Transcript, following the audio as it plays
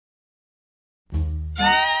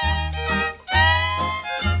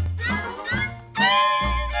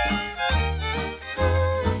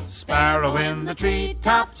Sparrow in the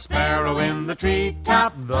treetop, sparrow in the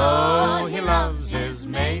treetop, though he loves his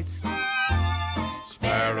mate.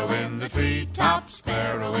 Sparrow in the treetop,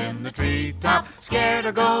 sparrow in the treetop, scared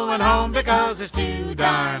of going home because it's too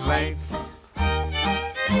darn late.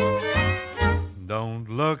 Don't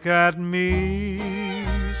look at me,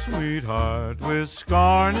 sweetheart, with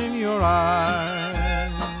scorn in your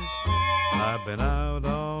eyes. I've been out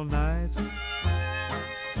all night,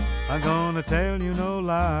 I'm gonna tell you no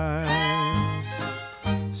lies.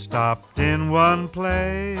 Stopped in one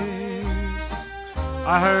place,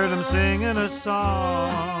 I heard him singing a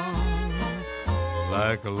song.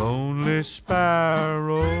 Like a lonely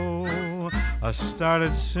sparrow, I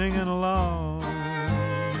started singing along.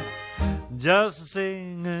 Just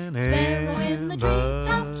singing Sparrow in the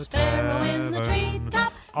treetop, sparrow in the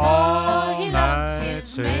treetop, all he night loves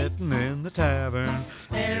his mate. sitting in the tavern,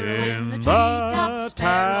 Sparrow in the treetop,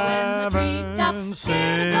 sparrow in the treetop,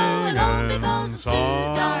 scared of going home because it's too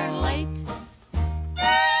darn late.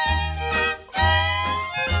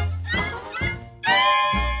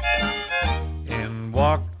 In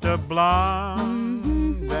walked a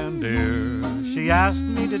blonde and dear, she asked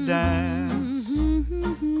me to dance.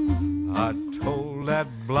 I told that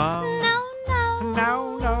blonde,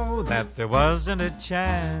 no, that there wasn't a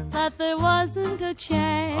chance. That there wasn't a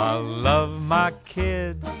chance. I love my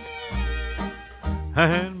kids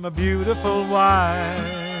and my beautiful wife.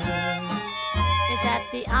 Is that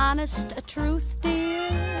the honest truth, dear?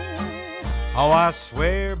 Oh, I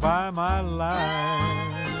swear by my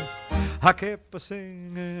life, I kept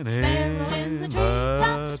a-singing Sparrow in the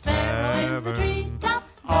treetop, sparrow in the treetop,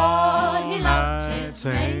 all he loves night his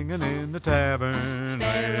mate. singing in the tavern,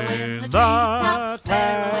 Sparrow in the treetop,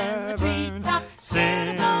 sparrow in the treetop, scared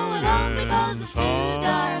of going home because it's too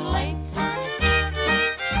darn late.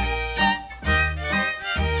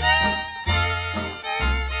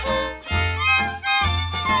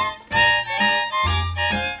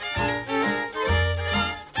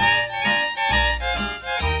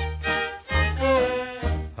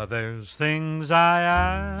 There's things I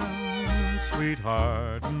am,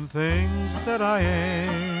 sweetheart, and things that I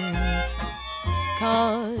ain't.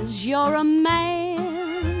 'Cause you're a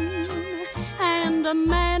man, and a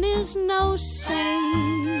man is no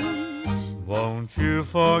saint. Won't you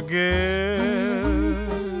forgive,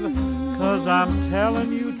 'cause I'm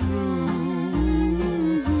telling you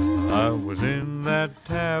true. I was in that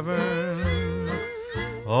tavern,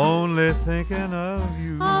 only thinking of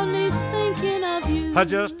you. Only thinking of you.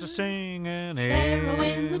 Just a-singing Sparrow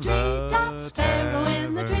in the treetop, sparrow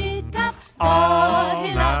in the treetop, all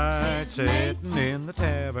he loves night his mate. sitting in the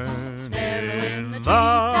tavern, Sparrow in the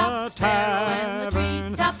treetop, sparrow in the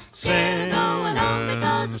treetop, scared of going home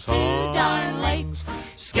because it's too darn late.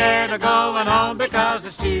 Scared of going home because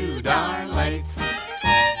it's too darn late.